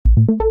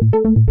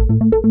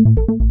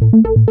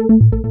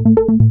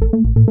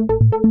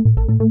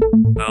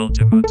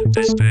Ultimate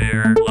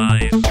Despair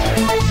Live.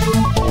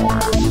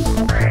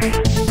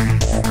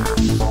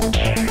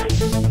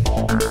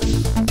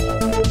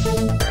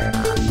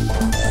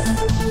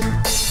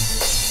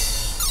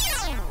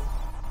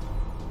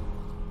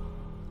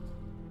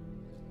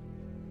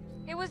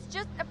 It was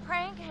just a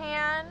prank,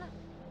 Han.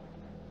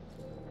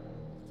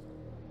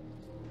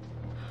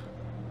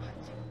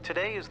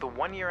 Today is the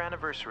one-year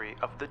anniversary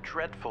of the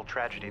dreadful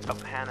tragedy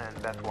of Hannah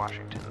and Beth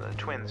Washington, the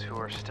twins who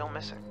are still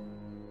missing.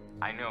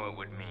 I know it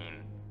would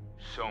mean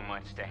so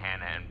much to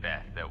Hannah and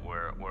Beth that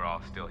we're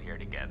all still here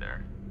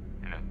together,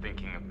 and I'm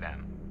thinking of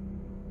them.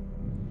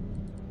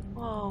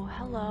 Whoa,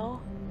 hello.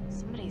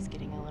 Somebody's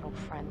getting a little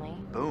friendly.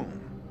 Boom.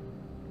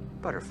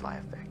 Butterfly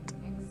effect.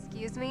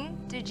 Excuse me?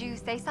 Did you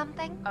say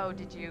something? Oh,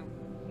 did you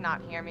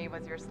not hear me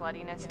with your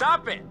sluttiness?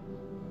 Stop it!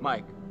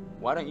 Mike,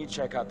 why don't you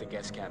check out the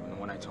guest cabin, the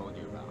one I told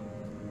you about?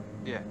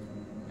 Yeah.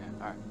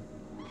 All right.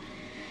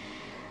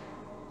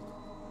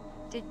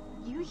 Did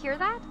you hear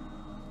that?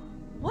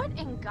 What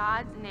in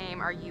God's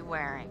name are you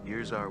wearing?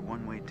 Here's our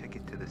one-way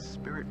ticket to the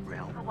spirit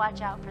realm.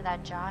 Watch out for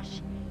that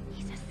Josh.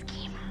 He's a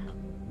schemer.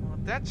 Well,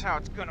 that's how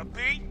it's gonna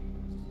be.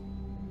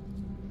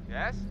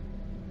 Yes?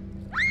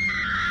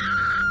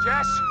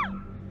 Jess?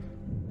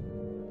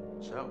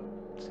 So,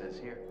 it says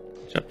here.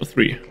 Chapter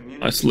 3.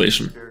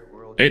 Isolation.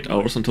 8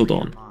 hours until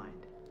dawn.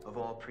 Of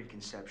all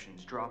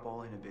preconceptions, drop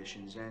all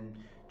inhibitions, and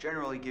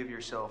generally give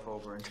yourself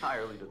over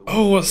entirely to the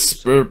Oh, a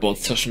spirit board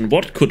session.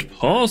 What could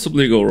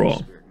possibly go wrong?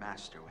 Spirit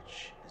master,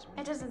 which is me.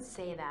 It doesn't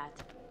say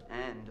that.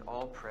 And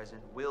all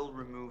present will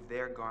remove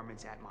their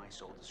garments at my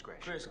sole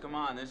discretion. Chris, come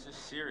on, this is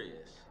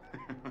serious.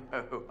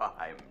 Oh,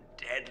 I'm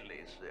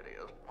deadly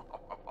serious.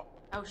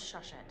 Oh,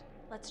 shush it.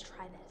 Let's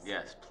try this.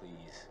 Yes,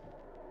 please.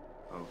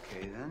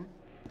 Okay then,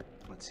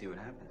 let's see what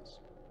happens.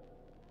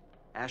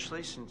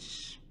 Ashley,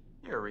 since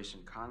you're a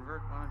recent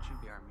convert, why don't you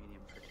be our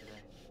medium for today?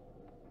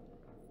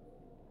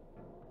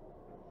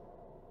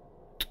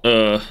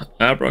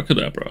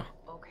 Abracadabra.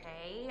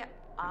 Okay,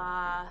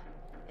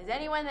 is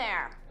anyone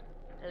there?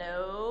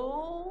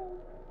 Hello?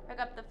 Pick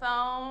up the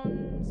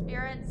phone.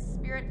 Spirit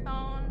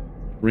phone.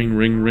 Ring,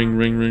 ring, ring,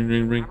 ring, ring,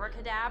 ring, ring.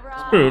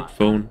 Abracadabra. Spirit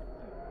phone.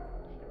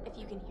 If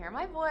you can hear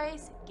my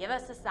voice, give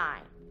us a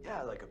sign.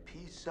 Yeah, like a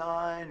peace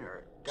sign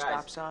or Guys.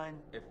 stop sign.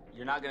 If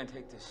you're not gonna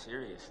take this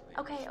seriously.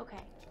 Okay.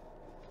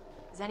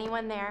 Is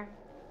anyone there?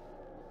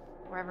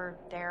 Wherever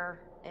there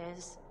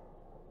is.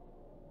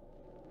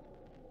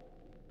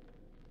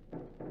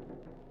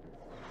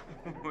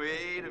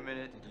 Wait a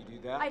minute. Did you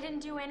do that? I didn't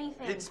do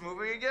anything. It's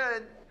moving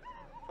again.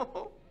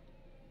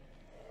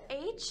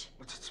 H?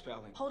 What's it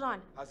spelling? Hold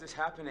on. How's this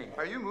happening?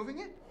 Are you moving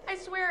it? I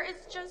swear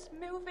it's just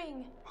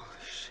moving.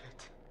 Holy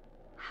shit.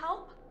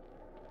 Help?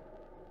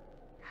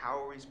 How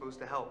are we supposed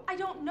to help? I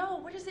don't know.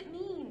 What does it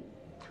mean?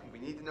 We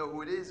need to know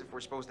who it is if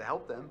we're supposed to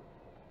help them.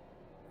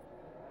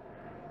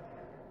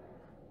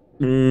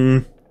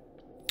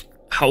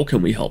 How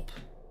can we help?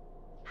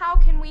 How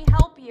can we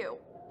help you?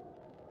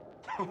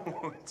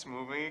 It's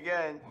moving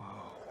again.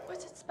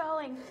 What's it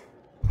spelling?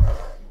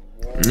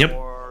 Yep.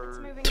 It's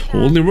moving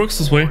Totally fast. works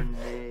this way.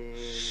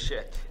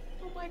 Shit.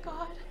 Oh my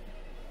god.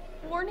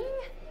 Warning?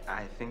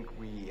 I think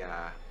we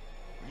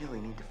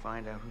really need to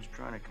find out who's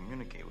trying to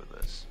communicate with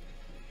us.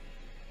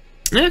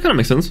 Yeah, kinda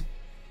makes sense.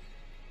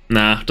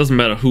 Nah, doesn't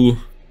matter who,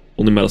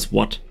 only matters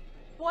what.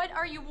 What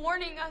are you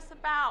warning us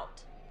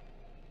about?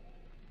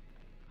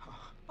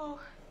 Oh,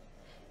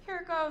 here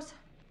it goes.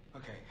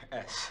 Okay,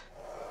 S.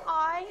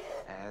 I,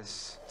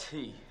 S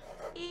T.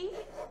 E,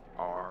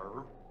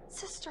 R.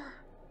 sister.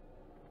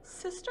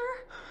 Sister?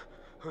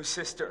 Whose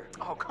sister?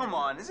 Oh, come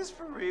on. Is this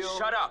for real?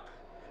 Shut up.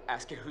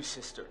 Ask it whose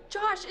sister.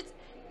 Josh,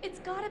 it's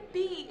gotta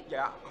be.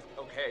 Yeah,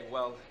 okay,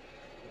 well,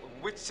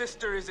 which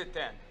sister is it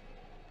then?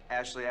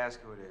 Ashley, ask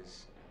who it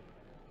is.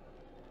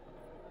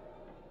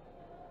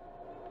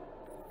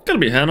 Gotta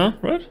be Hannah,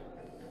 right?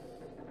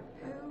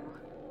 Who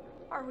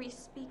are we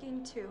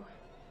speaking to?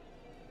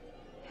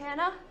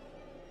 Hannah?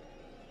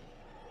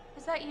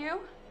 Is that you?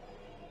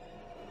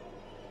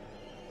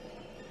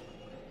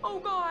 Oh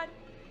god.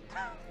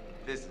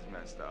 This is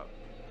messed up.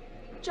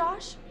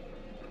 Josh?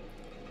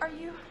 Are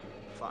you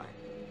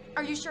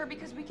Fine. sure?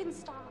 Because we can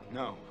stop.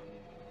 No.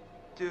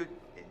 Dude,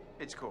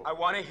 it's cool. I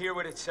want to hear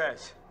what it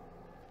says.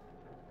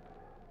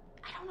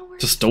 I don't know where.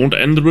 Just don't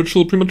end the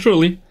ritual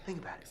prematurely. Think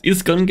about it.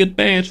 It's gonna get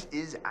bad. This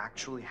is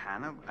actually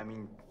Hannah. I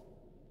mean,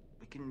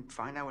 we can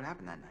find out what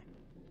happened that night.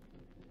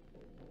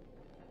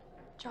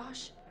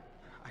 Josh?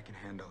 I can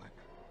handle it.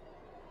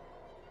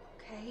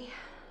 Okay.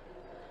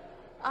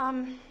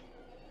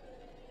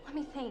 Let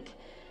me think.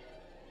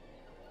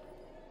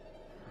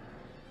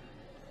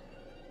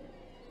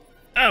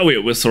 Ah,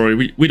 we're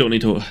sorry. We don't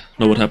need to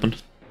know what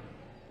happened.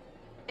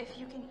 If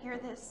you can hear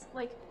this,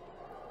 like,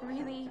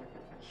 really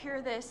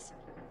hear this,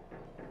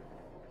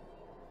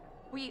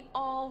 we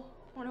all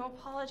want to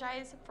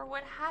apologize for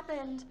what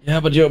happened. Yeah,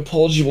 but your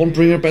apology won't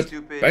bring her back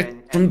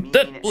from mean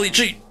that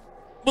bleachy.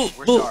 We're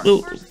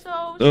sorry. We're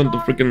so Don't the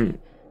sorry. freaking.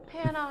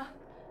 Hannah.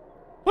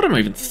 What am I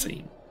even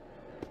saying?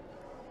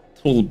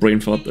 Total brain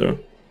fart there.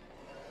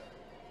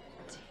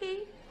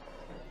 T-R?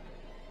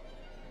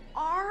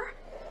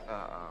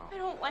 Uh-oh. I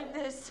don't like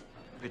this.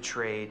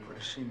 Betrayed. What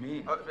does she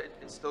mean? Oh,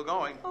 it's still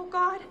going. Oh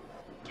God.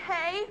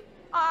 K-I-L-L-E-D?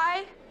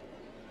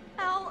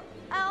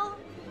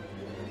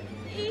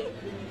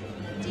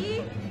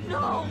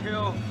 No.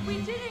 Kill. We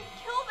didn't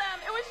kill them.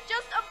 It was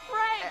just a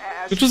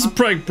prank. It's just a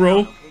prank,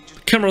 bro. The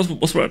camera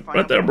was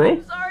right there, bro.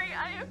 I'm sorry.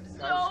 I am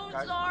so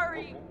Guys,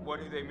 sorry. What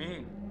do they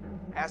mean?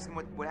 Ask them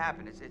what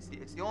happened.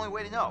 It's the only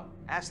way to know.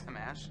 Ask them,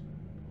 Ash.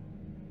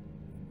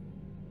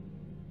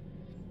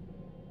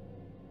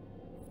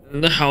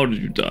 How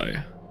did you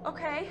die?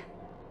 Okay.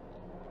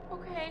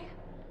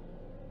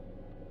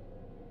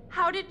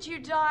 How did you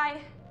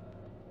die?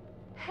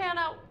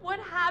 Hannah, what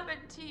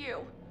happened to you?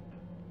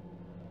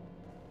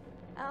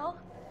 L-I-B?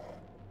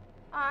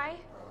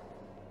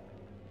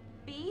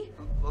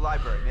 The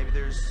library. Maybe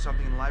there's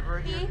something in the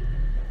library here?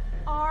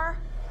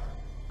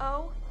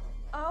 P-R-O-O?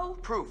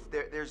 Proof.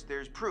 There's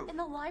proof. In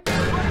the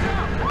library?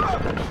 Oh,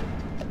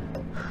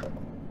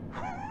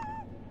 no.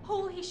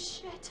 Holy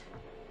shit.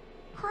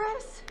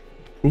 Chris?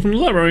 Proof in the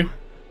library.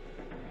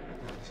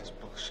 This is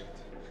bullshit.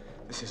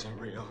 This isn't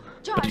real.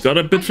 Josh, You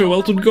gotta bid I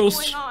farewell to don't the know what's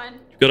ghost. going on.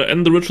 You gotta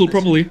end the ritual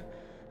properly.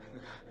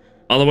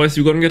 Otherwise,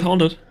 you're gonna get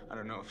haunted. I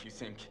don't know if you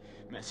think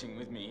messing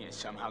with me is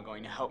somehow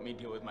going to help me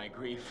deal with my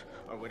grief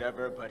or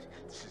whatever, but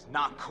this is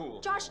not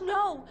cool. Josh,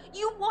 no!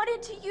 You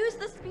wanted to use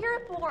the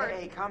spirit board!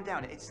 Hey, calm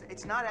down. It's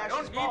not I Ash's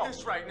don't fault. need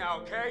this right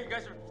now, okay? You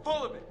guys are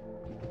full of it.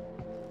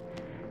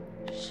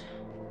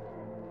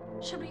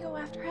 Should we go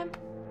after him?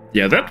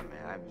 Yeah, that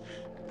Man,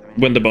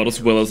 went about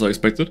as well as I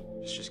expected.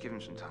 Just give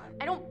him some time.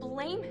 I don't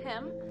blame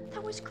him.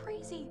 That was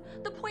crazy.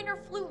 The pointer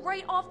flew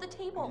right off the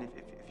table. And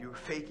if you were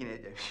faking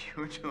it,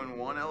 you were doing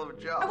one hell of a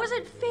job. I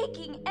wasn't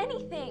faking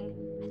anything.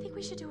 I think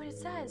we should do what it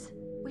says.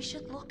 We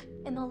should look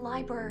in the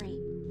library.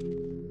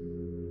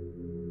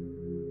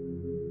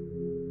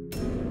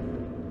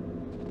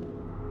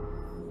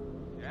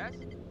 Jess?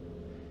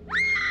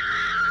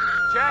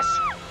 Jess!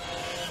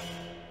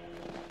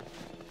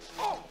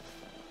 Oh!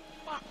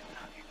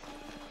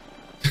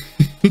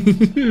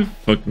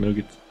 Fuck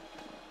nuggets.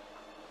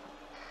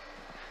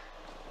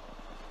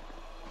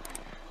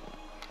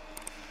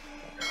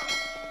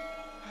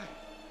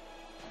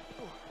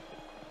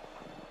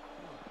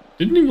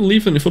 Didn't even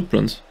leave any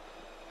footprints.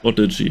 Or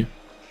did she?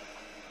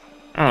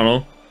 I don't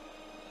know.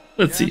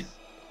 Let's see.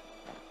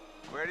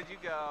 Where did you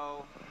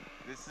go?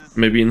 This is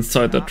Maybe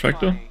inside that not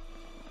tractor? funny.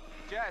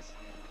 Jess.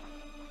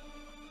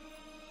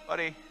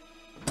 Buddy.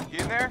 You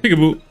in there?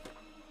 Peekaboo.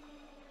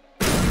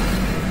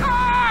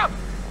 Ah!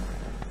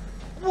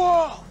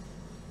 Whoa!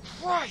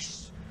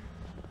 Christ!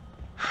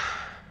 You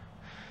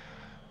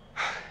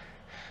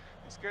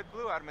scared the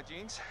blue out of my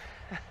jeans.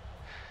 The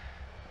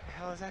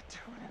hell is that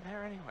doing in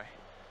there anyway?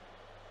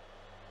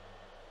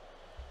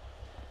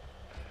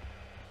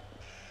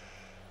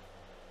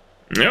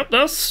 Yep,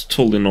 that's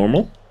totally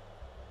normal.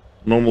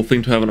 Normal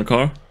thing to have in a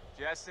car.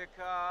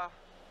 Jessica.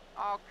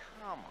 Oh,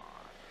 come on.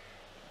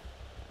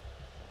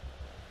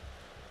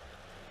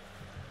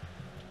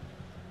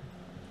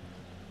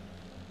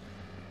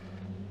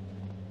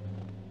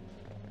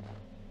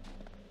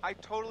 I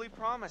totally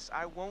promise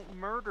I won't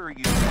murder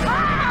you.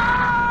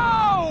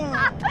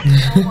 Oh!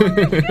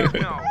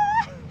 No.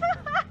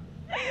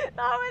 That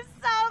was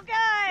so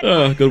good!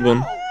 Ah, good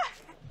one. Wait,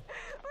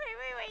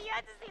 you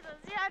had to see this.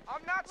 You had...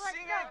 I'm not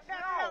seeing it.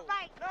 No.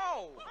 Mike.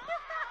 No.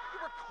 You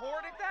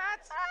recorded that?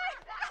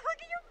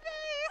 Look at your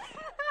face!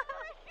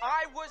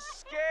 I was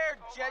scared,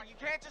 Jed. You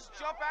can't just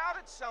jump out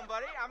at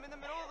somebody. I'm in the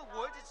middle of the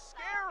woods. It's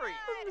scary.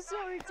 I'm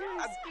sorry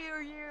to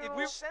scare you. If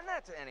we send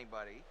that to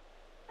anybody,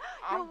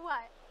 You're I'm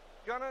what?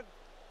 gonna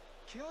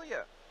kill you.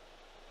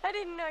 I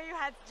didn't know you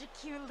had such a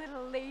cute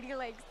little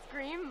ladylike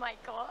scream,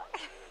 Michael.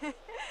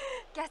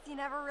 Guess you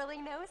never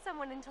really know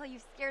someone until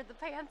you've scared the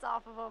pants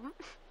off of them.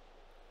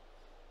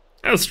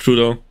 That's true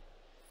though.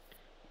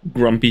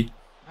 Grumpy.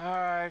 All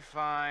right,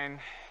 fine.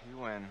 You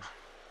win.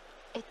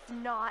 It's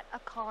not a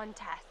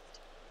contest.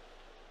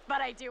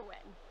 But I do win.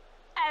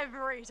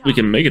 Every time. We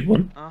can make it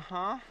one.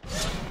 Uh-huh.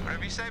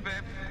 Whatever you say,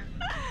 babe.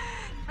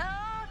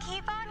 Oh,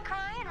 keep on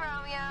crying,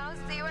 Romeo.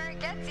 See where it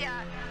gets ya.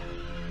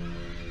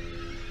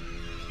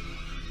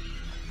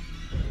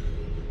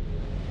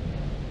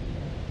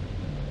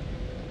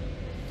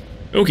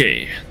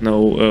 Okay,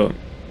 now,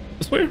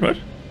 this way, right?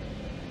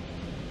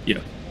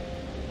 Yeah.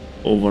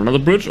 Over another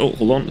bridge. Oh,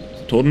 hold on.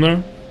 There's a totem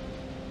there.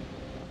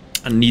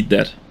 I need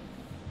that.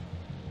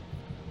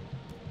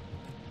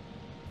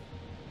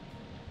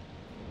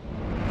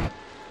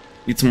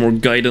 Need some more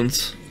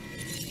guidance.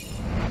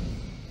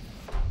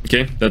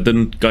 Okay, that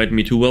didn't guide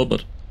me too well,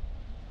 but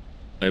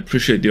I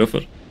appreciate the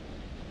effort.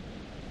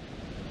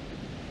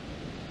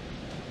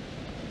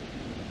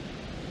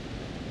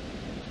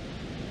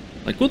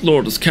 Like, good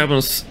lord, this cabin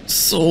is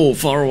so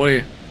far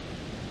away.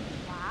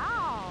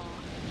 Wow.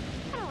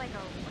 Kind of like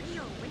a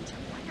real winter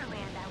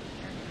wonderland out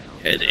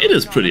here. It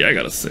is pretty, I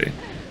gotta say.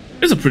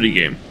 It's a pretty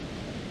game.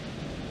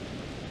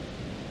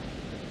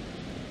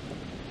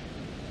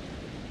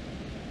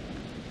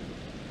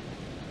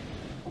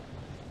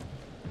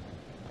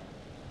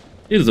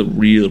 It is a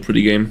real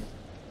pretty game.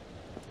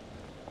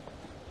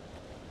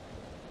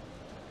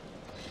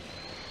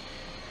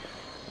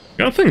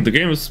 I think the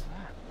game is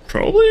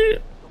probably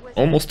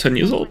almost 10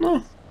 years old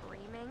now.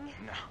 Screaming?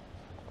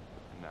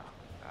 No.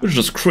 Which is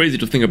just crazy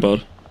to think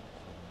about.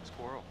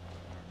 Squirrel.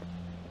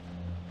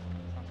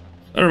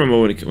 I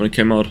remember when it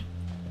came out.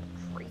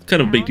 It's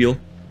kind of a big deal.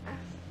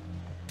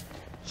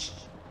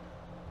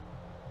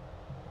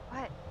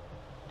 What?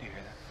 Do you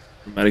hear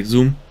that? Dramatic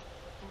zoom.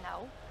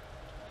 No.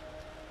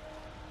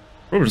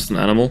 Probably just an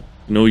animal.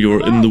 You know,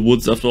 you're in the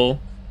woods after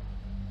all.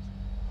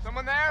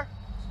 Someone there?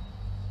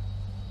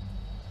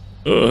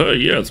 Hey,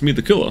 yeah, it's me,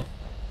 the killer.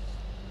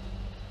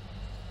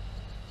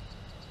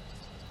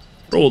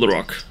 Roll the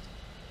rock.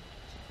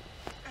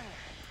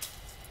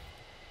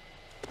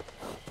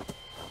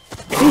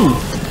 Ooh.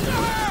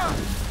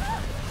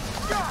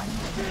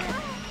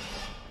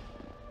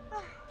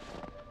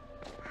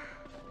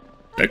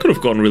 That could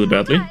have gone really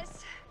badly.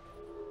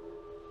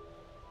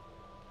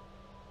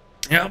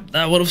 Yeah,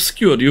 that would have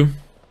skewered you.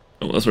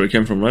 Oh, that's where it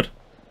came from, right?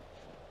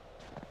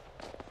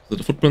 Is it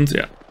the footprints?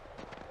 Yeah.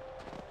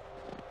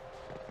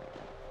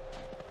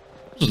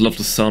 I just love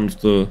the sound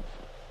of the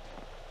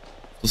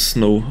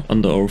snow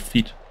under our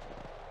feet.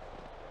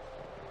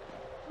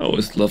 I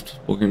always loved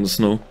walking in the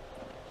snow.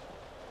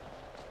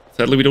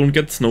 Sadly, we don't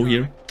get snow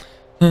here.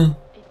 Huh.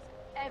 It's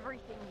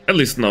everything you At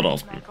least not do,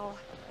 often. Michael.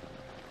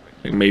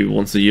 Like maybe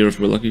once a year if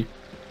we're lucky.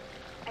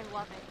 I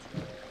love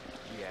it.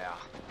 Yeah.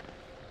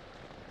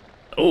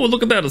 Oh,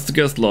 look at that, it's the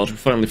guest lodge. We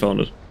finally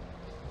found it.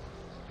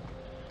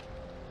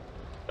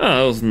 Ah,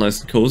 that was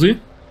nice and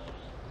cozy.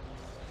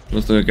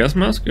 Was there a gas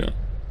mask? Yeah.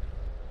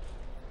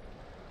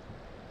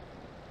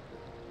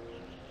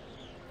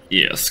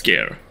 Yeah,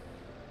 scare.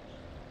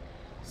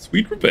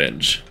 Sweet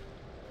revenge.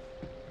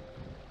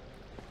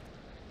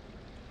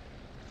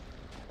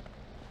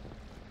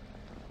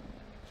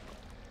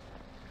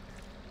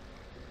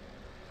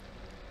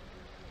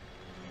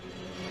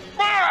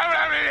 Oh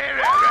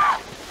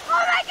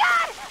my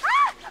god!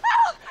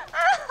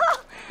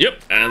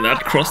 Yep, and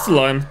that crossed the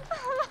line.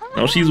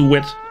 Now she's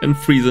wet and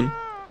freezing. No!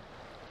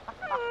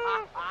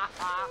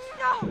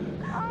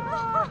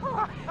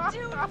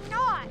 Do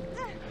not!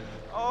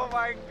 Oh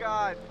my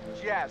god,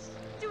 Jess.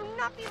 Do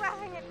not be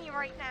laughing at me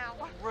right now.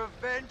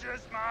 Revenge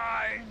is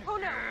mine. Oh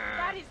no,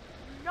 that is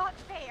not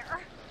fair.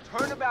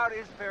 Turnabout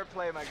is fair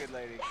play, my good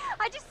lady.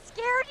 I just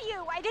scared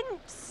you. I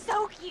didn't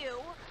soak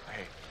you.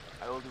 Hey,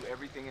 I will do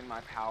everything in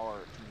my power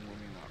to warm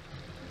you up.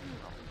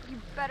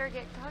 You better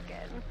get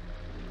cooking.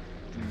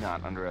 Do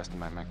not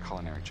underestimate my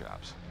culinary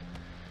chops.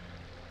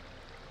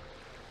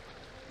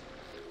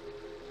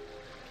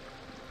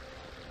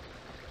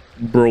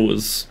 Bro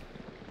is...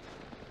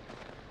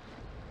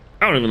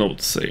 I don't even know what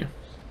to say.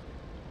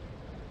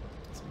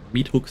 Some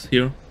meat hooks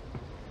here.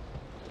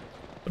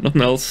 But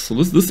nothing else. So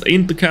this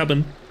ain't the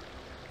cabin.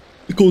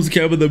 The cozy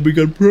cabin that we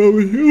got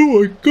promised. Oh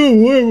my god,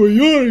 why am I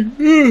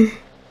yawning?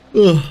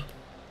 Ugh.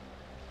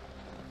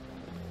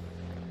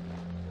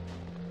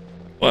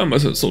 Why am I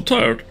so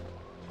tired?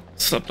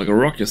 Slept like a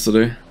rock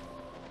yesterday.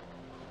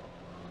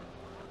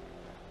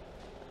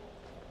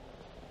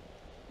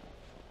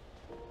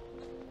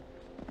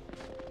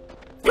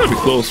 Gotta be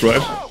close,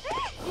 right?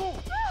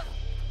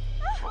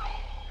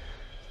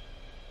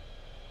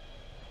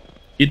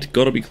 It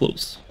gotta be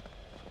close.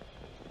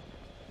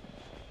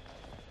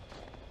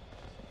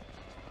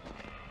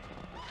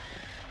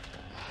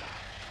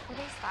 What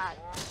is that?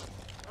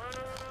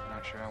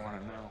 Not sure I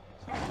want to know.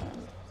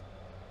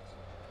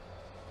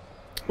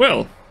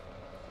 Well,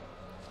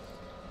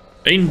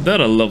 ain't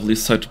that a lovely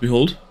sight to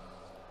behold?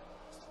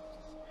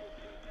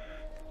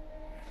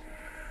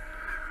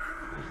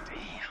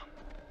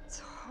 It's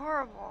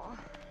horrible.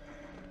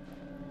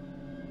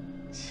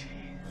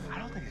 Gee, I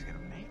don't think he's gonna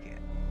make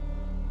it.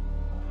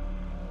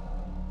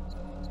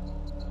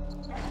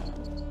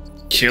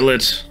 Kill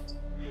it.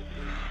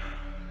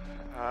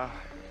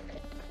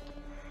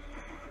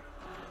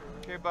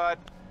 Okay, bud.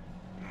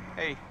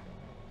 Hey,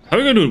 How are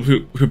you gonna do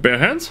it with your bare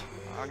hands?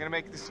 I'm gonna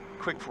make this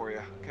quick for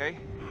you, okay?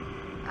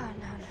 Oh,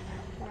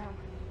 no.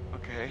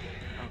 Okay.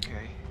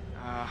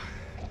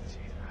 Geez,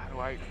 how do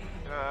I?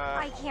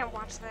 I can't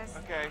watch this.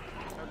 Okay.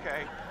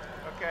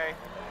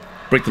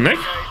 Break the neck?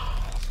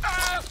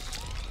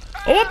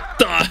 Oh, what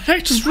the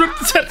heck? Just ripped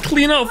his head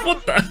clean off.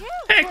 What the What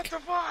heck? the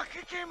fuck?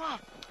 It came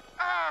up.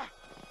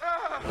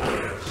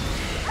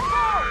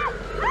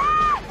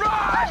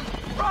 Run!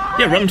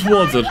 Yeah, run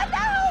towards it. What the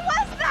hell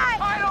was that?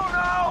 I don't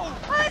know.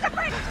 Oh, there's a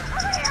friend.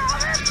 Over here.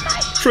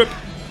 Trip.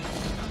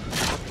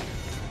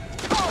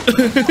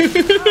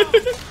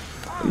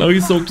 Now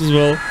he's soaked as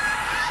well.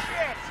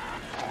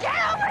 Get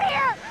over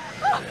here.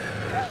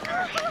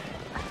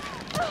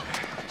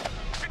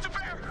 It's a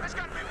bear. It's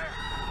gotta be a bear.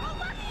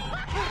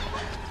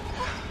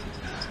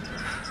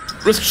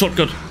 Risk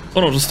shotgun.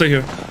 Oh no, just stay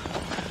here.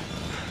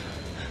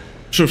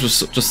 Should have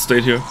just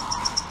stayed here.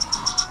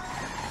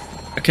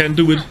 I can't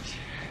do it.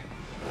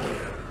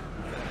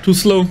 Too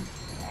slow.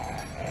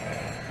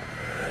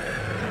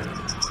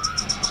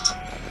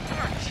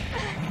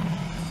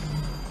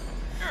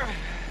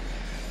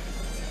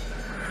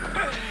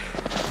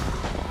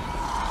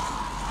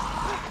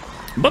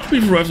 But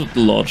we've arrived at the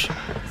lodge,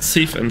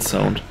 safe and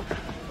sound.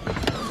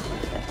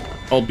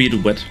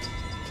 Albeit wet.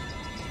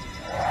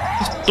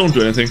 Just don't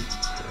do anything.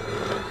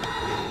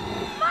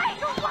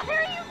 Michael, what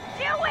are you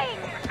doing?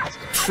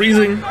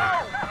 Freezing.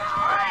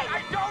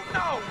 I don't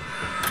know.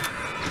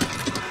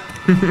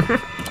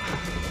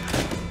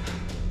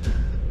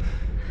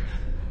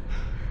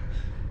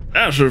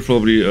 I should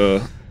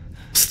probably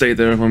stay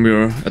there when we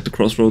were at the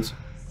crossroads.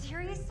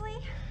 Seriously?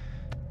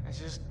 I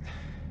just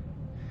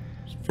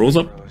Froze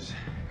up. froze.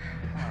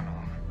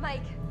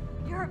 Mike,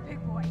 you're a big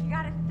boy. You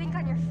gotta think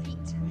on your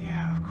feet.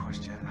 Yeah, of course,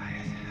 Jen.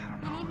 I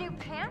don't You know. need new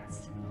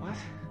pants? What?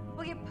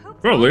 Well, you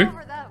pooped Probably. all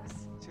over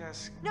those.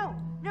 Jess. No,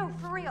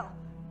 for real.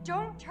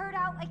 Don't turn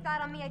out like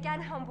that on me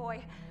again,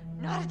 homeboy.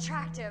 Not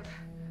attractive.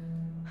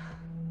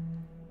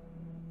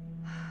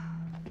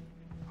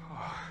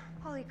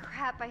 Holy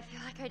crap, I feel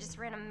like I just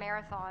ran a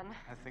marathon.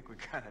 I think we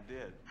kind of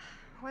did.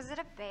 Was it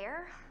a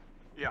bear?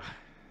 Yeah,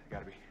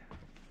 gotta be.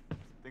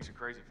 Things are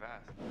crazy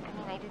fast. I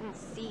mean, I didn't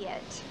see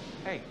it.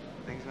 Hey,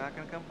 things not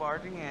gonna come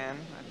barging in,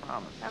 I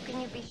promise. How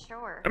can you be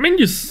sure? I mean,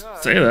 you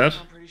say that.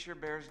 I'm pretty sure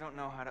bears don't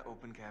know how to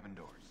open cabin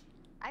doors.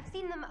 I've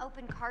seen them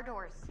open car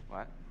doors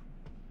What?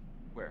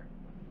 Where?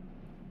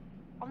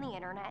 on the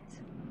internet.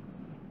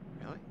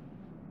 Really?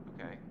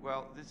 Okay.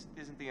 Well, this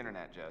isn't the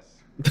internet,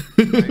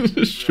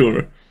 Jess.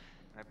 Sure.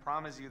 I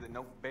promise you that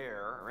no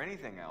bear or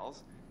anything else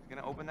is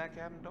gonna open that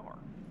cabin door.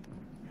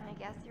 I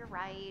guess you're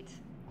right.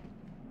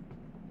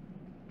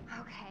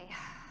 Okay.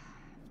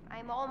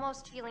 I'm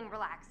almost feeling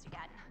relaxed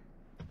again.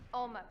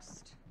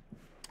 Almost.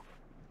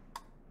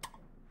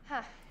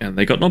 Huh. And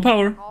they got no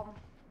power, Calm.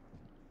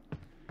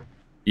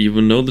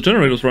 even though the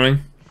generator was running.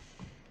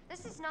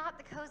 This is not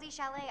the cozy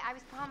chalet I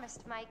was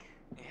promised, Mike.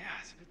 Yeah,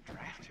 it's a bit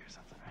drafty or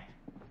something, right?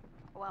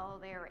 Well,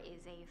 there is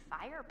a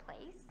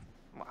fireplace.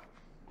 Well,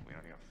 we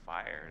don't need a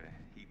fire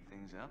to heat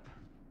things up.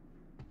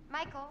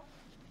 Michael,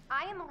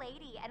 I am a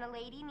lady, and a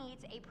lady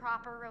needs a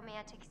proper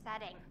romantic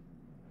setting.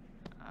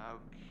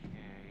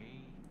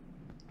 Okay.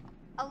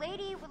 A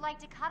lady would like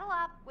to cuddle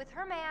up with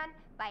her man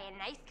by a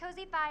nice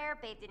cozy fire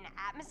bathed in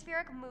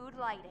atmospheric mood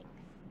lighting.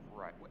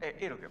 Right. Well,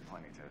 it'll get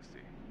plenty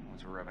toasty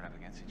once we're rubbing up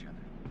against each other.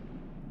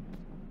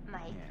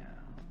 Mike,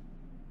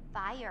 Yeah.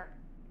 fire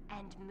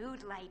and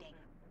mood lighting.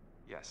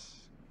 Yes,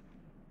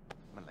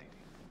 my lady.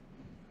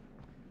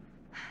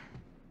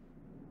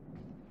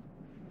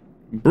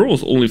 Bro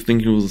was only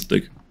thinking it was a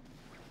stick.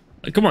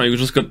 Like, come on, you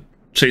just got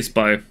chased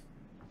by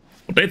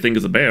what they think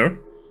is a bear.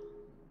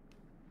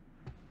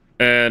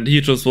 And he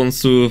just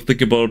wants to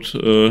think about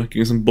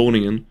getting some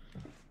boning in.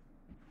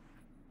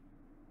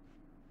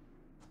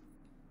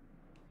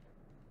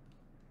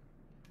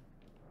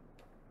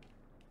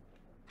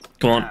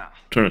 Come on,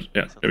 turn it.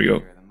 Yeah, there we go.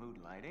 The mood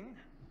lighting.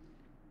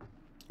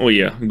 Oh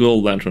yeah, good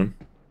old lantern.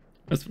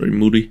 That's very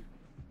moody.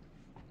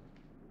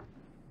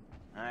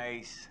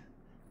 Nice.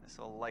 This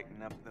will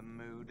lighten up the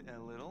mood a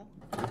little.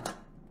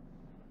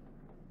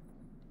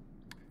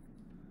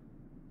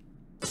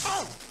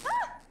 Oh!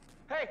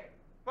 Hey,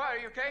 what? Are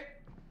you okay?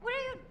 What are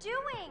you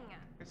doing?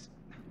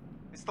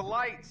 It's the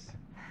lights.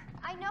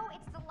 I know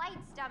it's the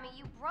lights, dummy.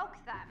 You broke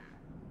them.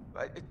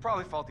 It's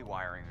probably faulty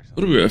wiring or What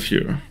something. do we have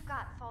here? You've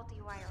got faulty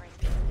wiring.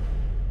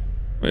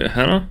 Oh yeah,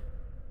 Hannah?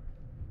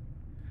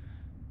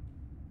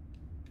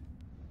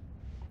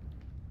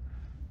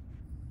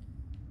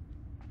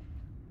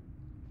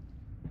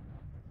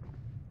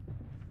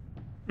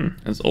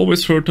 Has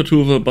always heard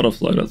tattoo of a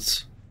butterfly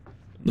that's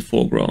in the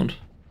foreground.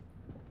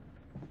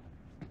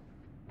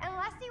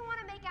 Unless you want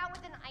to make out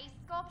with an ice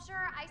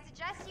sculpture, I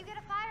suggest you get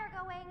a fire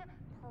going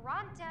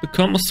pronto. The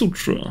Kama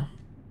Sutra.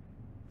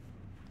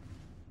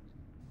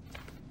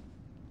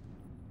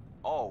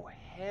 Oh,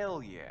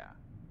 hell yeah.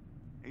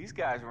 These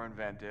guys were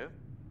inventive.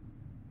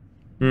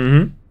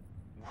 Mm-hmm.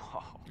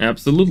 Whoa.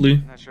 Absolutely.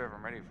 I'm not sure if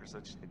I'm ready for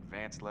such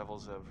advanced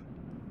levels of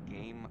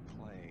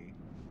gameplay.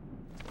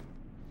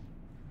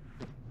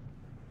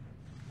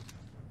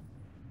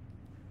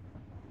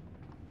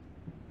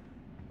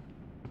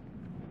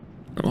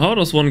 Now, how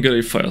does one get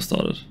a fire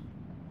started?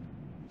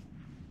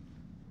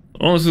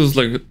 Honestly, this is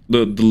like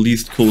the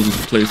least cozy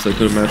place I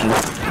could imagine. Get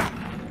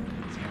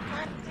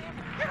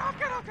off,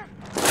 get off,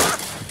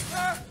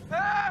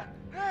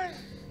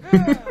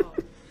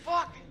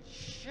 fucking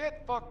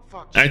shit,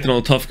 fuck. Acting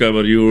all tough guy,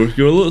 but you're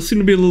a little, seem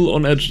to be a little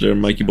on edge there,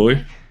 Mikey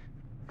boy.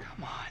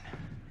 Come on.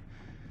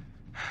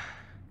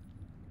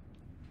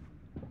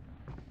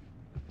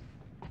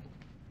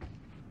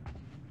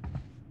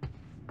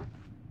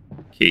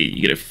 Okay,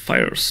 you get a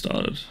fire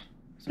started.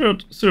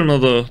 Is there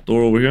another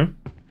door over here?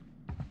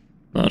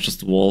 No, it's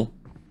just a wall.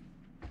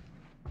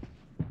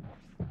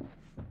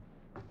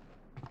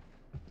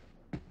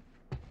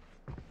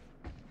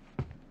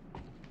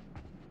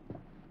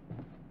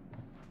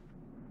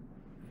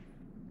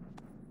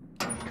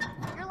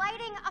 You're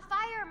lighting a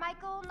fire,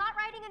 Michael, not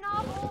writing a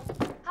novel.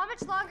 How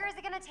much longer is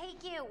it gonna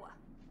take you?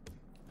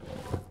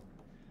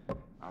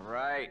 All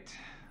right,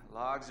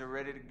 logs are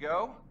ready to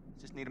go.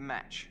 Just need a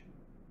match.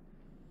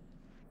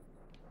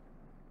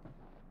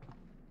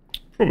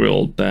 Probably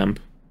all damp.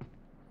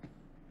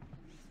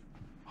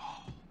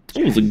 Oh,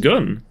 it's a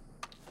gun.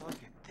 Look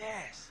at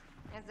this.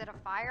 Is it a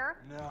fire?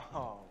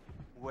 No,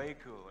 way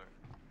cooler.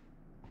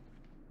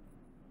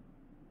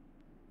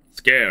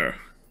 Scare.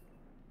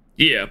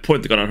 Yeah,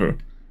 point the gun at her.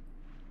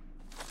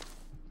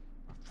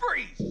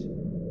 Freeze!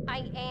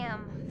 I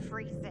am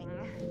freezing.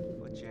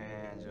 Put your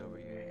hands over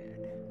your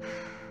head.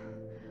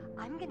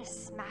 I'm gonna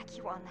smack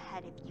you on the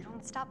head if you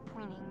don't stop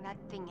pointing that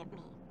thing at me.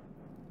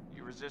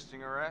 You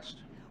resisting arrest?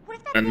 What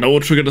if that And thing no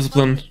is trigger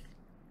discipline.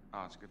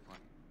 Oh, it's a good point.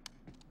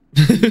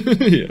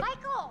 Yeah.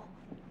 Michael!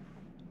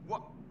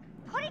 What?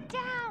 Put it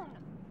down!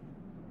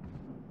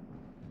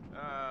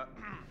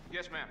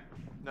 Yes, ma'am.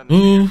 Nothing to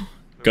Oh,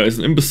 do. guy's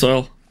an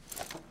imbecile.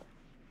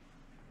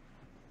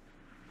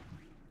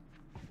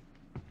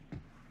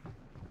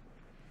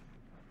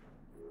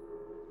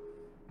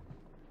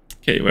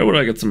 Okay, where would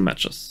I get some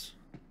matches?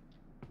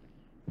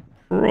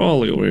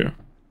 Probably over here.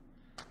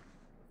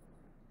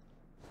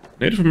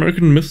 Native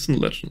American myths and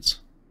legends.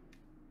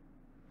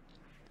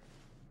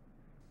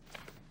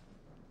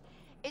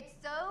 It's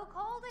so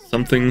cold in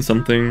Something, here.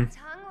 something. My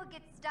tongue will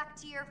get stuck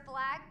to your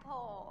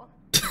flagpole.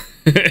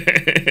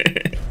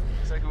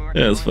 It's like we weren't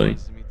Yeah, the that's only funny.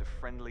 ones to meet the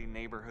friendly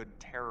neighborhood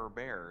terror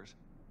bears.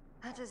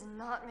 That does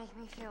not make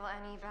me feel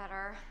any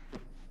better.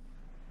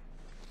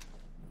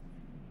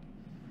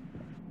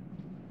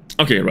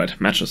 Okay, right,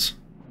 matches.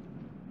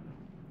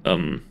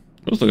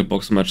 Looks like a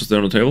box of matches there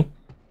on the table.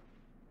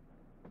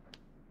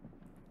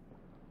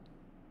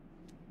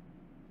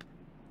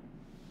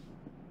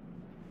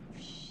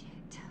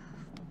 Shit.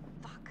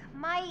 Fuck.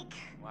 Mike!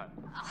 What?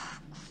 Oh,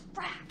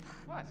 crap.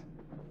 What?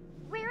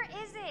 Where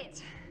is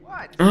it?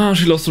 What? Ah,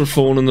 she lost her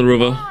phone in the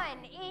river. Gone.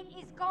 It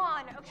is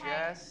gone, okay?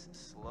 Jess,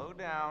 slow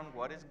down.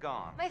 What is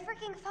gone? My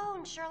freaking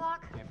phone,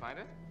 Sherlock. Can't find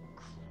it?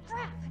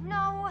 Crap,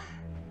 no.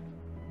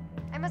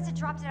 I must have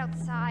dropped it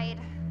outside.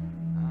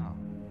 Oh.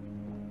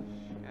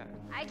 Shit.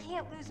 I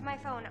can't lose my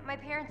phone. My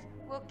parents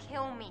will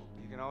kill me.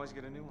 You can always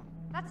get a new one.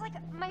 That's like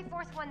my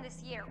 4th one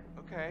this year.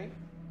 Okay.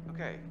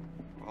 Okay.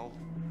 Well,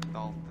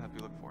 I'll have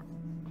you look for it.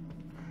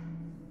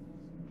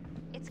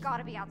 It's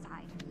gotta be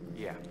outside.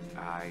 Yeah,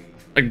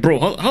 Like, bro,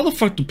 how the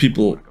fuck do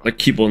people like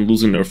keep on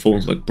losing their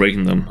phones, like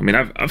breaking them? I mean,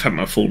 I've had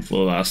my phone for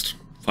the last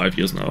 5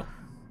 years now,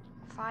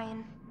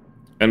 Fine.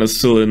 and it's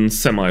still in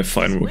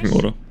semi-fine working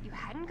Wish order. you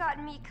hadn't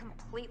gotten me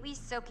completely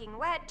soaking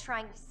wet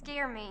trying to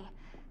scare me.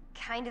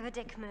 Kind of a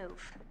dick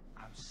move.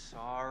 I'm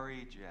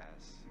sorry,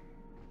 Jess.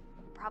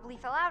 Probably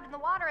fell out in the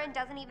water and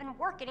doesn't even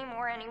work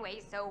anymore anyway,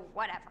 so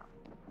whatever.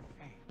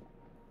 Hey,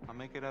 I'll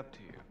make it up to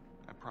you.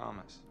 I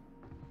promise.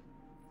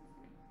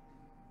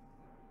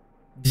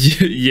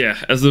 Yeah,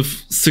 as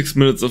if 6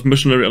 minutes of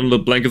missionary under the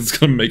blankets is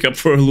gonna make up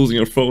for her losing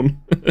her phone.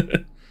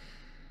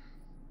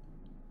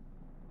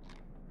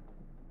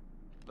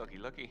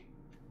 Looky.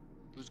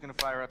 Who's gonna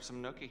fire up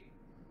some nookie?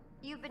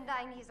 You've been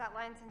dying to use that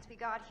line since we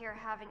got here,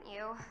 haven't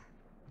you?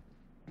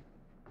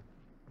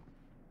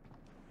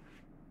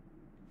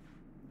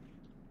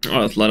 Oh,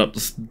 let's light up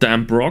this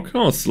damn rock.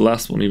 Oh, it's the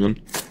last one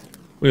even.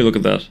 Wait, look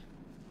at that.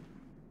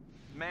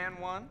 Man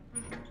 1,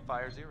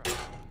 fire 0.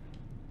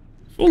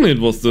 If only it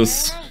was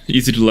this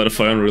easy to light a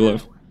fire in real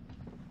life.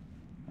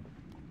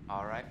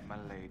 All right, my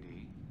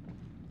lady.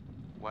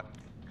 What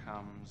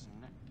comes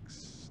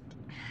next?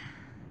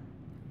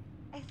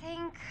 I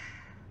think...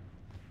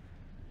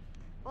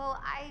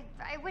 Well,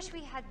 I wish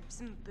we had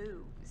some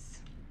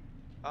booze.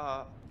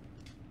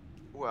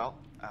 Well,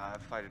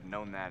 if I'd have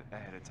known that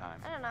ahead of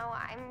time. I don't know,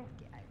 I'm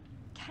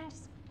kind of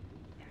just...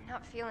 I'm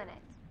not feeling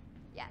it.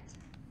 Yet.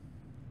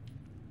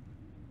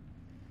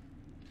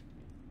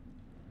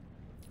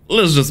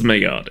 Let's just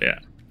make out, yeah.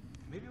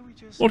 Maybe we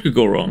just What could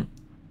go wrong?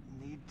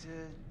 need to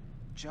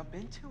jump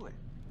into it.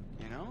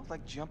 You know?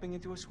 Like jumping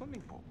into a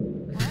swimming pool.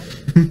 What?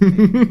 We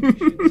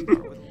should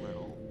start with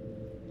little,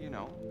 you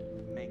know,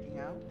 making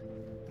out,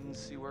 and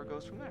see where it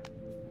goes from there.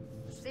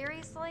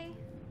 Seriously?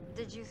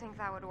 Did you think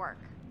that would work?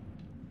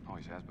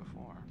 Always has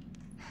before.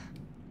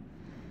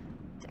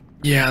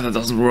 Yeah, that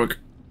doesn't work.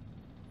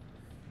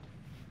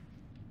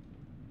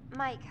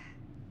 Mike,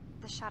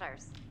 the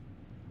shutters.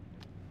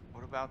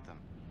 What about them?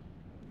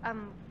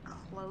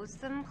 Close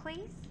them,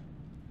 please?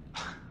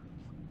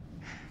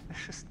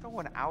 There's just no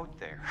one out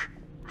there.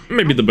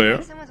 Maybe the I feel bear.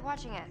 like someone's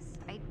watching us.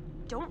 I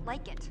don't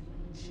like it.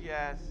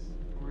 Jess,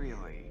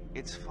 really,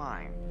 it's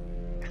fine.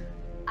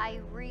 I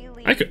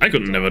really... I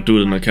could never do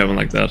it in a cabin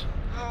like that.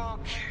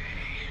 Okay,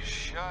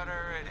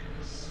 shutter it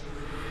is.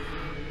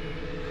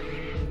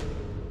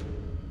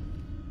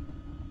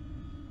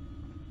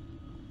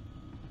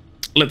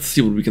 Let's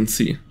see what we can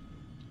see.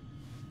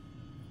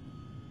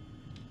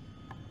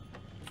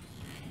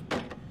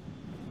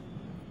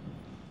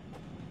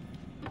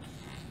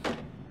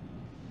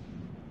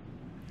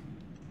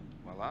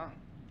 Voila.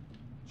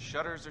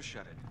 Shutters are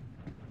shuttered.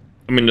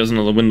 I mean, there's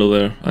another window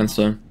there,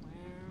 Einstein.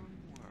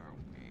 Where were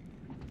we?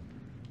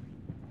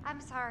 I'm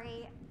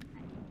sorry.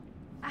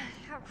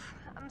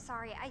 I'm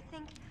sorry. I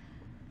think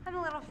I'm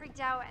a little freaked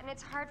out, and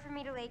it's hard for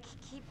me to, like,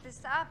 keep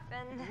this up,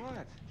 and...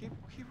 What? Keep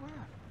what?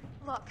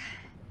 Look,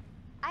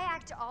 I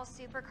act all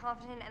super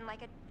confident and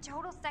like a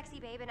total sexy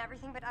babe and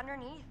everything, but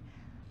underneath,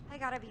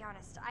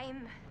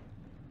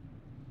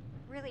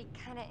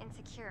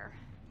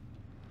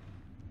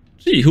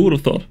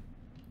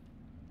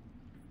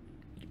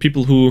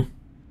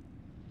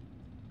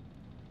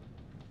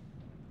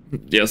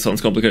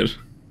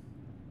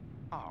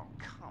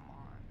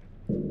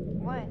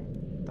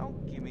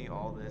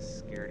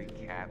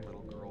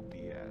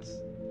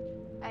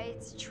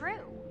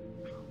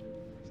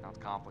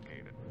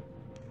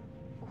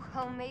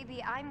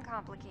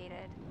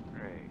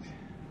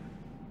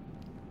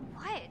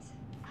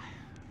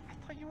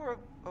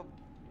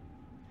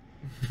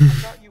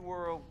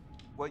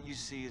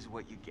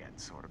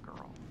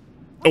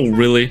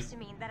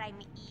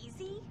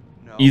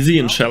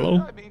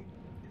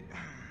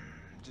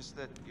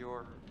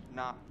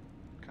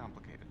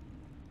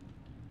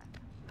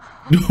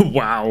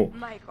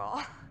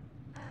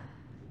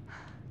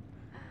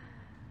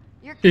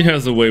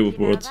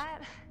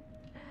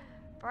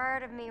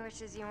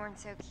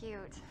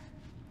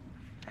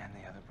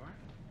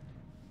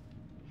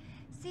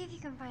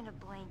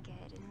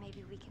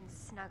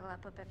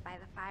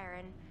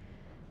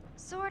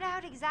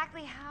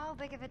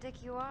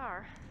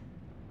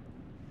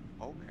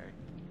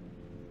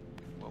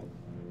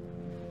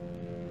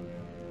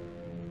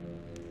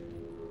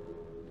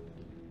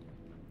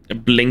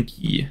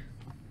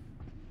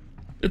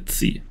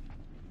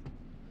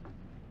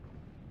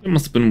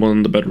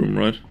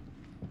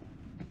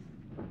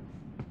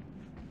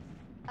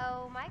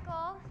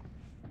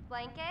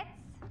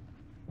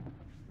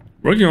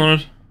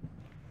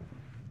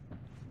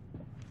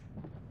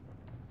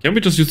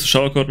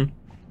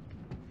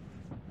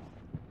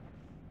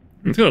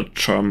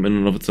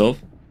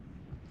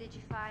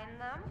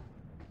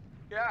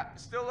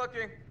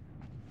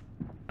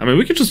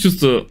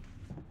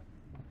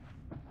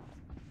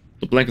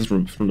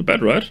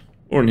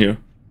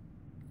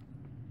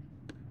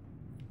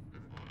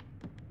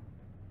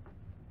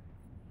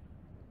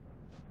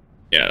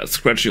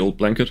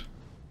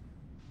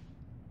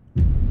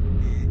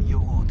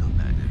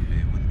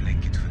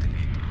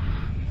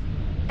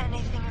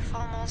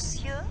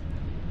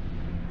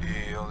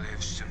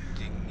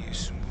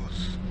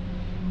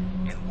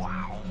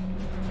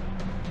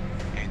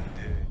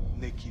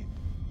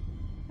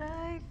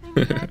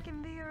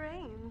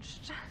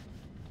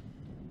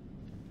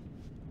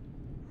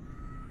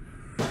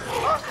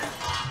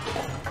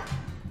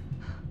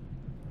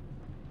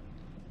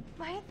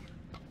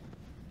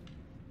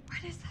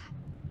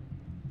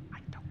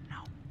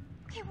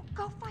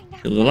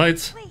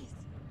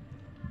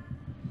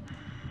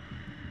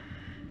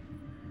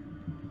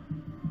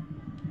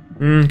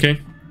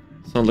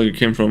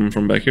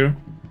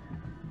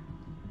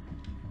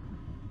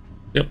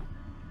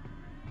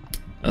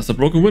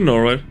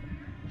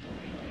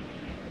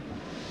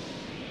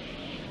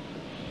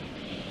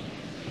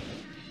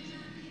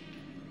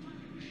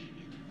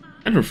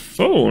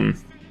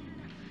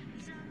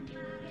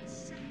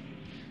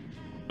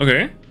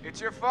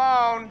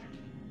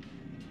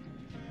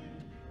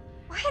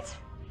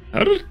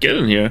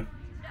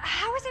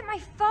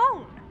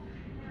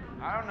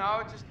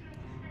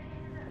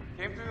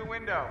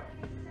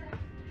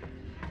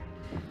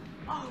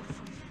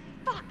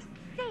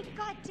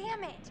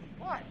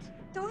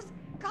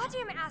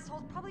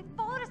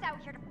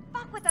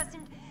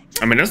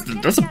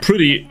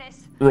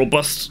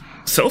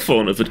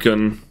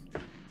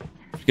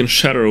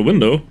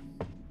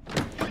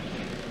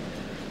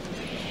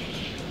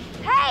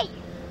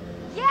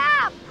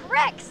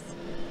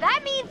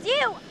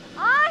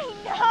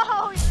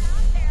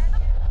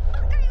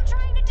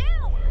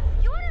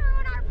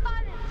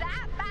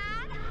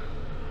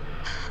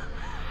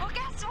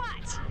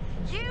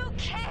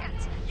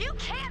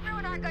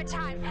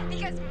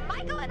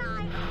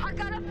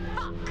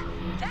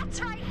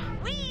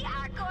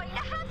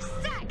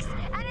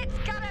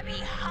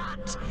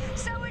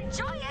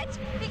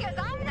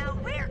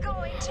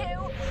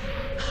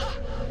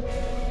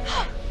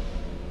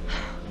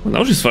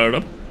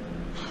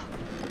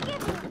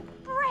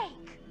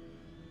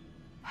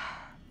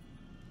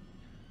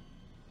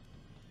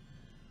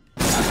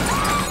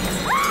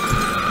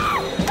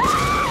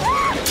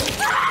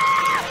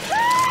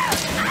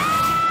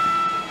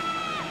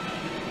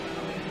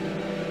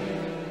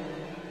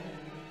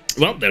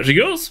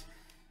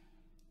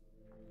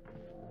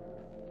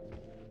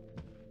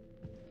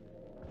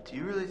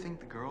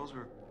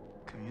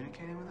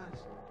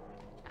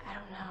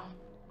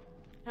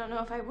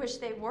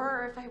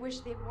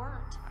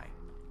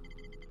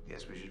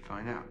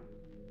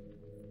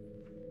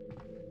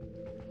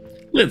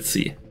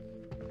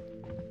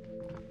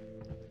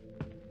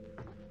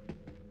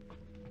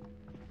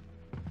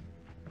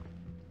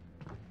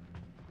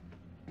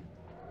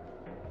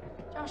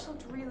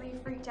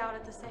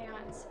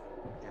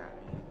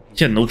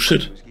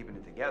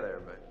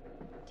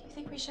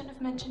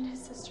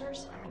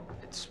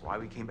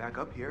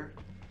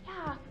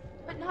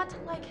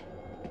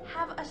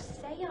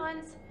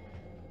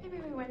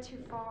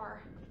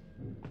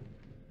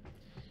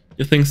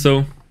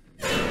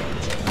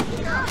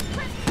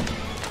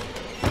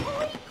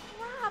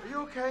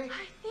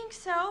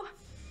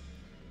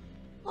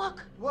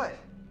 Look, What?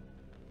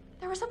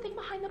 there was something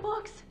behind the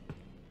books.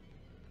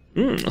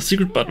 A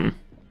secret button.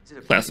 Is it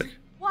a Classic. button?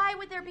 Why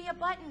would there be a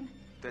button?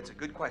 That's a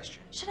good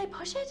question. Should I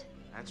push it?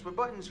 That's what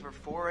buttons were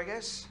for, I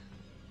guess.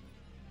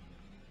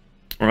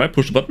 Alright,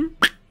 push the button.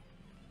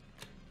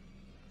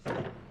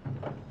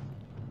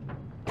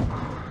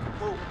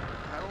 Whoa,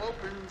 panel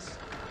opens.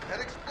 That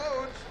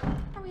explodes.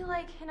 Are we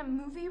like in a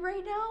movie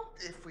right now?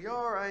 If we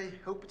are, I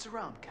hope it's a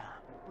rom-com.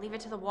 Leave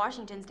it to the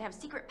Washingtons to have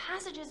secret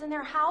passages in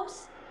their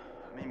house?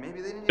 I mean,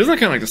 maybe they didn't. Isn't that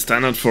kind of like the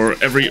standard for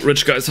every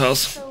rich guy's house?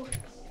 So,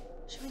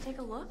 should we take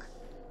a look?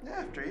 Yeah,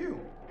 after you.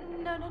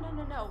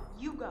 No.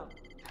 You go.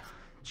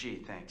 Gee,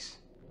 thanks.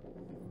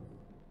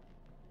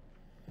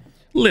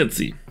 Let's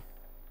see.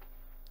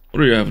 What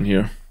do you have in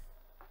here?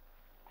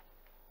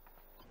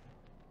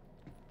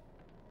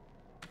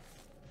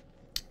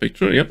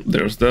 Picture, yep,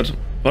 there's that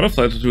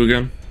butterfly tattoo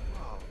again.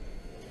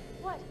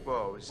 What?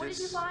 Whoa, is What this?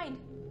 did you find?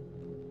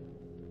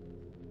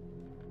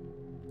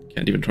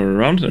 Can't even turn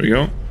around, there we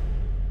go.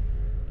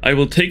 I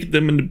will take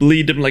them and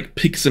bleed them like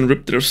pigs and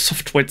rip their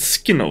soft white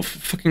skin off.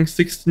 Fucking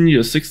 16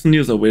 years. 16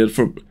 years I waited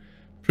for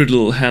pretty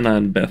little Hannah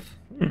and Beth.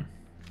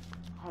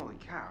 Holy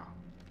cow.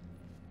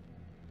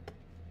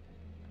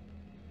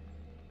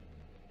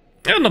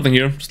 Yeah, nothing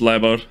here. Just lie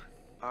about.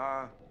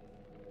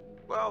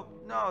 Well,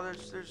 no,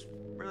 there's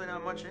really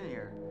not much in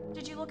here.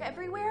 Did you look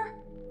everywhere?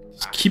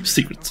 Just keep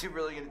secrets. Are we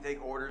really gonna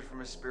take orders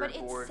from a spirit But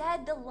it board?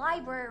 said the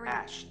library.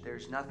 Ash,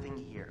 there's nothing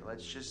here.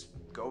 Let's just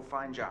go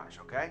find Josh,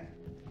 okay?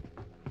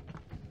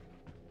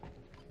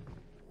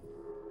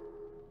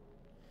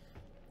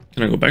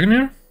 Can I go back in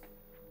here?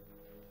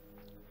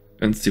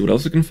 And see what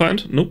else we can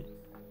find? Nope.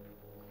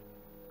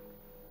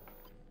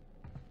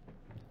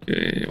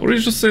 Okay, what did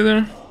you just say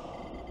there?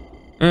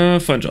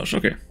 Find Josh.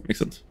 Okay, makes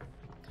sense.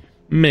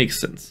 Makes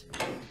sense.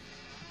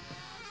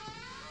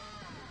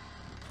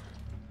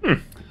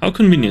 How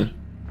convenient.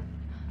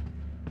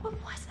 What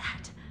was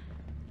that?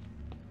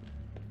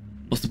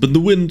 Must have been the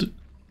wind.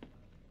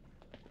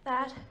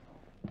 That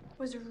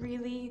was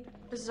really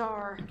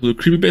bizarre. The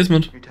creepy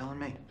basement. You're telling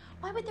me.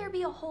 Why would there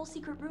be a whole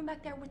secret room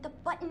back there with the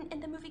button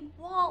and the moving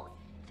wall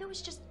if it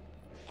was just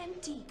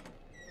empty?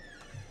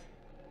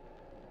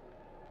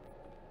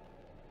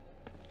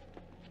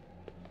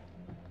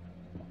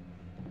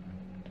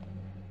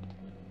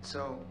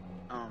 So,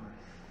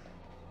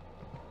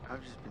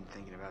 I've just been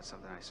thinking about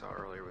something I saw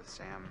earlier with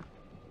Sam.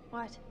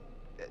 What?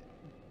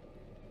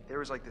 There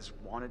was like this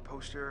wanted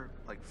poster,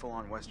 like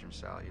full-on Western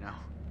style, you know?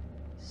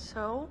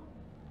 So?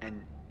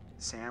 And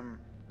Sam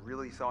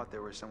really thought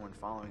there was someone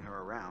following her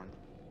around.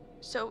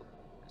 So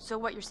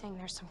what you're saying,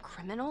 there's some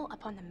criminal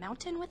up on the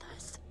mountain with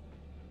us?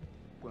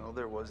 Well,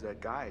 there was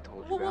that guy I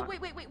told you Whoa, about.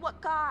 wait,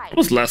 what guy? What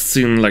was last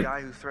seen The like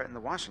guy who threatened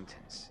the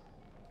Washingtons.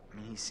 I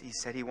mean, he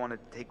said he wanted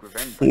to take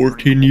revenge.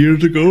 14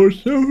 years ago or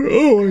so?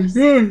 Oh my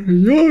god.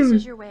 This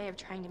is your way of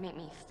trying to make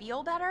me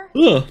feel better?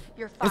 Ugh.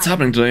 You're fine. What's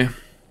happening today?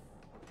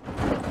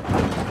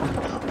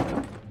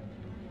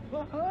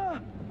 You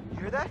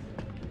hear that?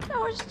 That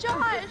was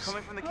Josh!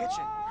 Coming from the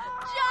kitchen.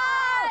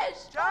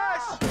 Josh!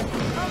 Josh!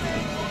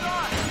 Coming!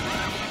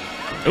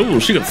 Hold on! Oh,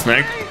 she got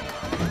snagged.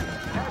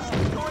 Ashley,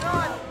 what's going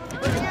on?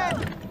 Let me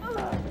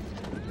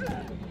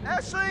in!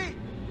 Ashley!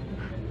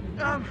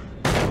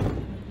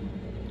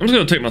 I'm just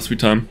gonna take my sweet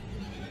time.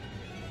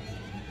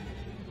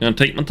 Gonna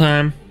take my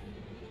time.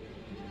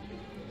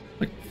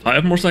 Like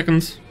 5 more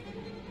seconds.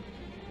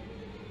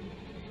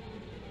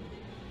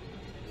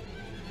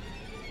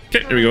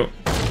 Okay, there we go.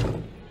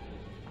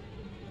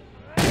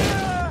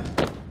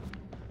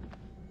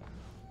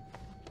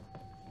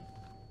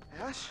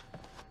 Ash?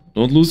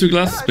 Don't lose your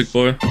glasses, big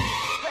boy.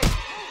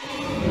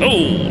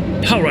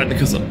 Oh, power right in the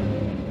kisser.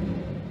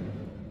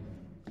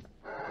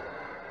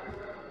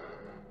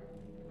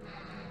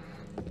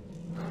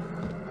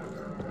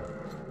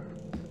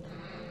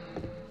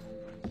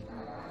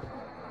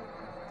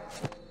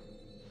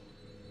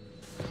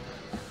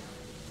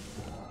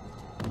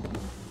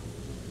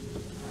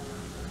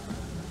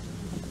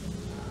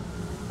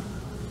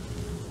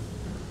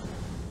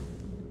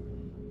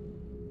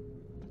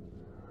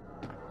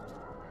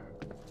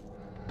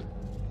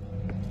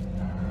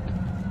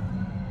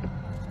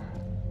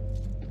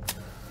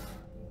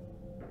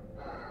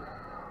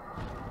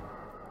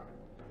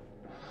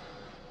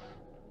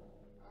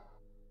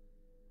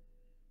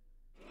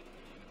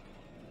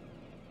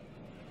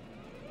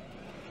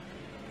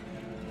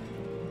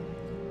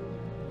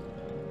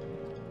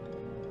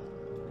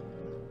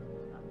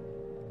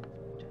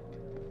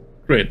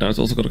 Great, now it's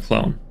also got a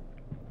clown.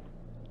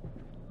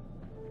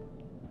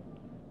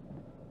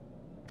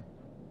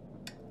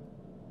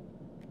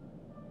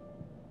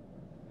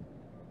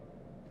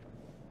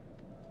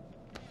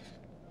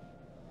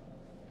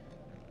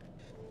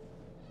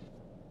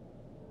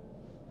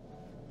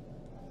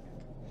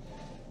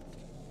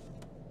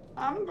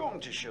 I'm going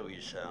to show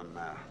you some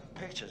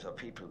pictures of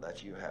people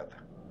that you have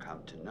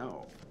come to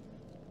know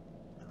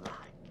and like.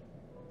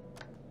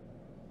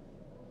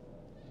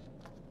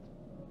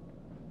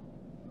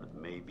 But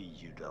maybe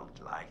you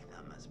don't like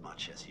them as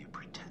much as you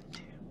pretend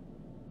to.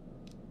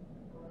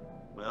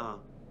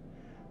 Well,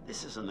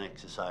 This is an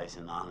exercise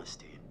in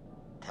honesty.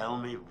 Tell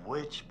me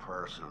which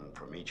person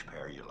from each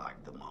pair you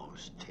like the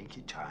most. Take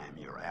your time,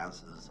 your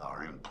answers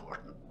are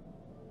important.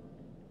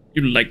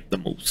 You like the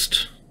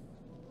most.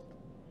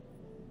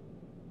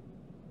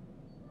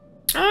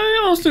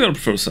 I still gotta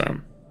prefer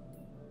Sam.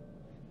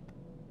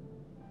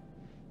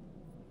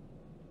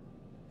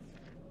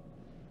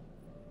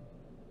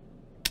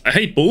 I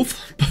hate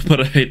both,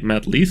 but I hate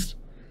Matt least.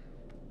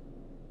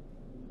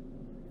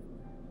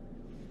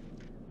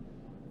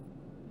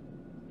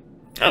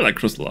 I like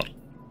Chris a lot.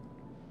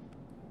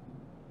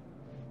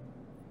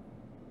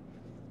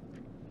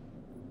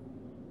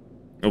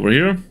 Over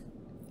here?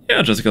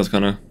 Yeah, Jessica's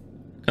kinda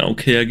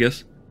okay, I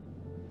guess.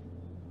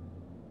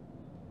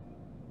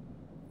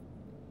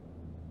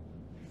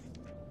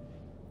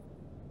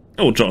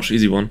 Oh, Josh,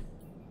 easy one.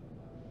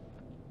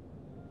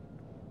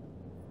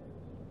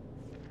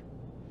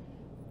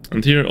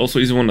 And here, also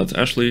easy one, that's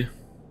Ashley.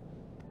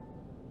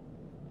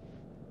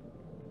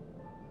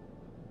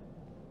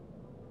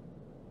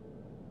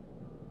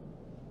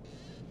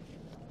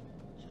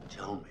 So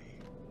tell me,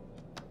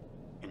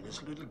 in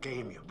this little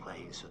game you're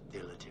playing so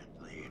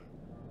diligently,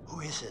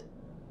 who is it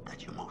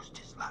that you most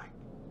dislike?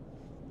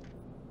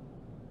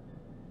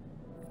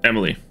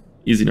 Emily,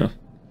 easy enough.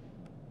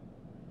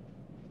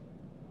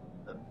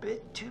 A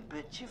bit too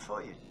bitchy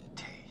for your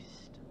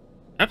taste.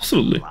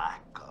 Absolutely.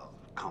 Lack of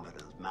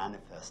confidence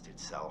manifests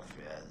itself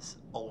as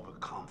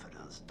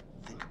overconfidence.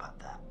 Think about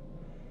that.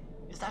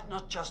 Is that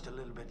not just a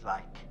little bit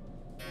like...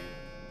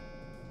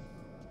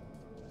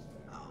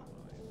 Oh,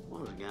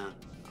 once again,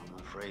 I'm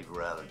afraid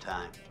we're out of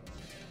time.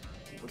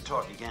 We'll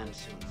talk again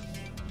soon.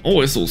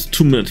 Always those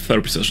 2-minute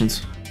therapy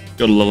sessions.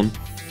 Gotta love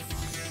them.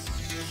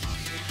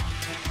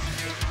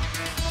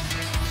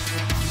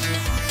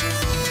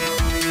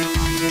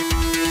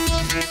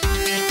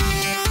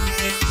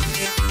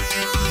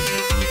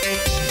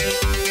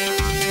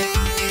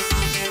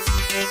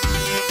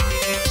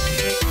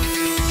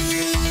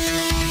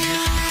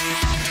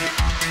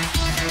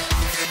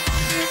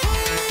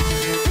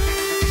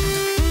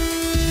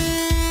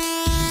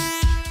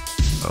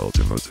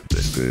 Ultimate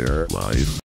Despair Live.